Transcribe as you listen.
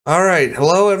All right,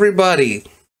 hello everybody.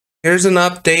 Here's an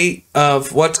update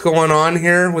of what's going on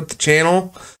here with the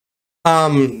channel.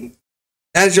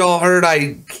 As y'all heard,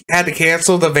 I had to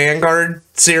cancel the Vanguard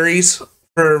series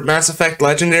for Mass Effect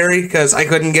Legendary because I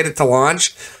couldn't get it to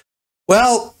launch.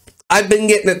 Well, I've been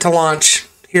getting it to launch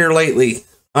here lately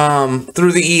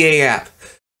through the EA app.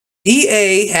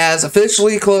 EA has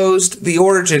officially closed the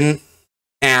Origin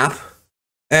app,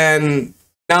 and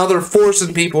now they're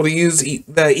forcing people to use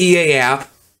the EA app,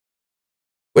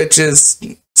 which is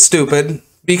stupid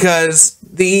because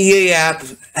the EA app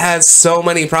has so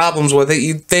many problems with it.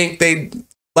 You'd think they'd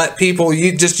let people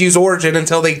just use Origin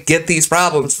until they get these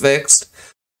problems fixed.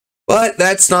 But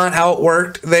that's not how it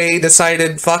worked. They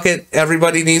decided, fuck it,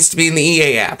 everybody needs to be in the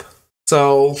EA app.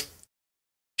 So,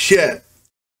 shit.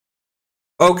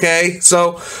 Okay,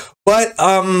 so, but,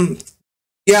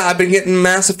 yeah, I've been getting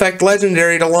Mass Effect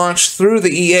Legendary to launch through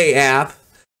the EA app,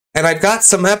 and I've got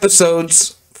some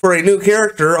episodes for a new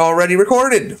character already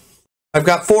recorded. I've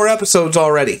got 4 episodes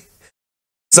already.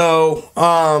 So,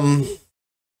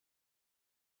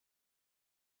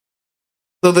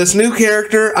 so this new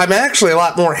character, I'm actually a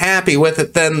lot more happy with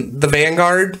it than the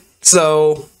Vanguard.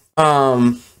 So,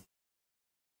 so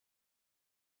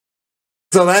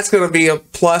that's going to be a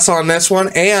plus on this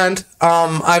one. And,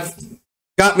 I've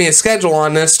got me a schedule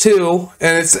on this too.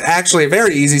 And it's actually a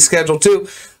very easy schedule too.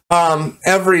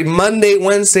 Every Monday,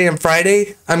 Wednesday, and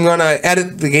Friday, I'm going to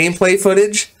edit the gameplay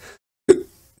footage.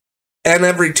 And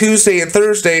every Tuesday and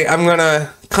Thursday, I'm going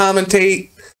to commentate,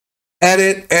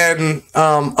 edit, and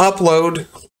upload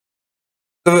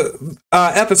the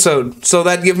episode. So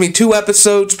that'd give me 2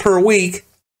 episodes per week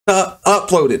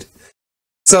uploaded.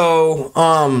 So,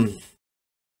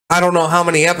 I don't know how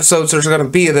many episodes there's going to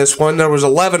be of this one. There was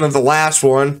 11 of the last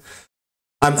one.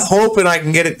 I'm hoping I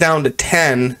can get it down to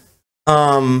 10.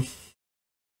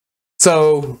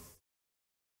 So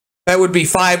that would be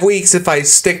 5 weeks if I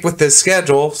stick with this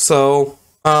schedule. So,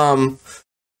 but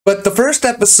the first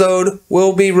episode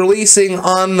will be releasing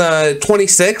on the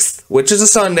 26th, which is a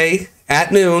Sunday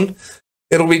at noon.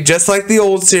 It'll be just like the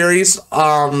old series,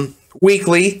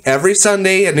 weekly. Every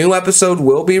Sunday, a new episode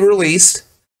will be released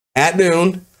at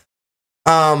noon.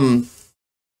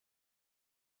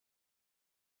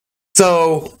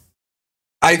 So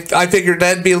I figured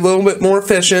that'd be a little bit more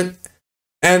efficient.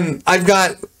 And I've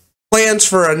got plans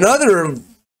for another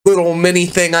little mini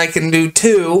thing I can do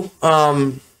too.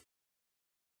 I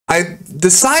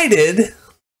decided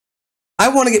I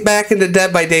want to get back into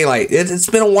Dead by Daylight. It's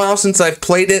been a while since I've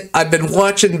played it. I've been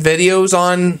watching videos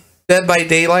on Dead by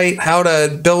Daylight, how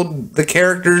to build the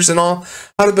characters and all,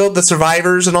 how to build the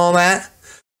survivors and all that.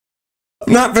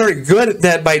 I'm not very good at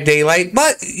Dead by Daylight,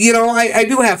 but, you know, I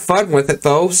do have fun with it,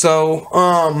 though. So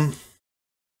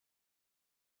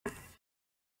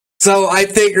I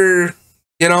figure,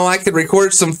 you know, I could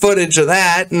record some footage of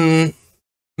that and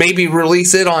maybe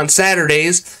release it on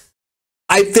Saturdays.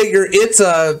 I figure it's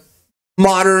a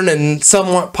modern and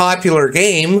somewhat popular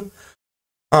game.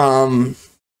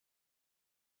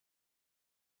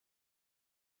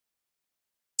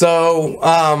 So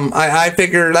I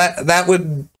figure that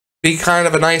would be kind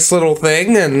of a nice little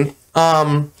thing. And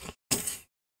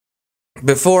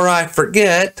before I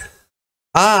forget,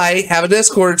 I have a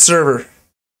Discord server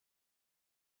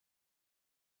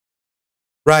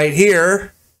right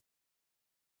here.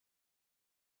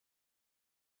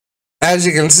 As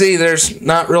you can see, there's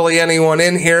not really anyone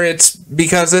in here. It's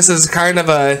because this is kind of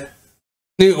a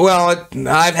new, well,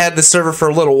 I've had the server for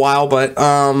a little while, but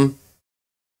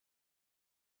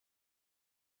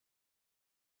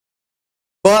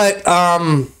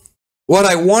what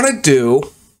I want to do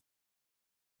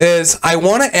is I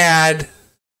want to add,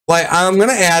 like, I'm going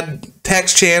to add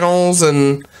text channels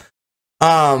and,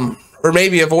 or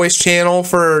maybe a voice channel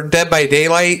for Dead by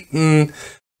Daylight, and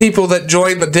people that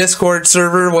join the Discord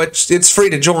server, which it's free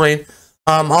to join.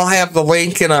 I'll have the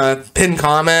link in a pinned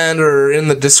comment or in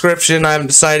the description. I haven't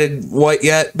decided what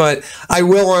yet, but I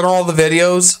will in all the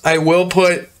videos. I will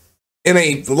put in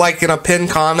a pinned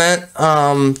comment,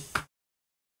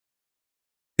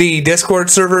 the Discord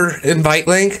server invite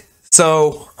link.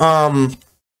 So,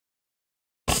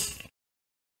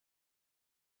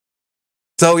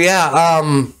 yeah,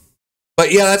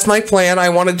 but yeah, that's my plan. I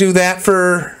want to do that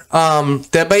for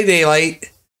Dead by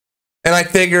Daylight, and I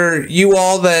figure you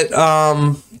all that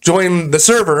join the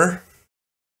server,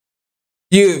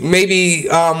 you maybe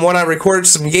when I record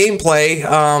some gameplay,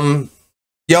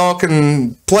 y'all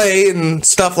can play and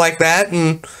stuff like that,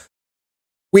 and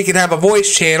we can have a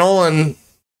voice channel, and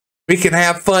we can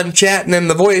have fun chatting in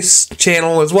the voice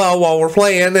channel as well while we're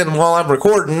playing and while I'm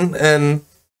recording, and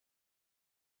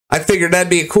I figured that'd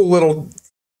be a cool little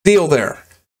deal there.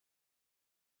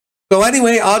 So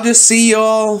anyway, I'll just see you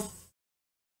all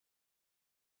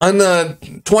on the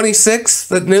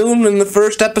 26th at noon in the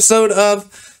first episode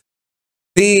of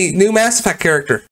the new Mass Effect character.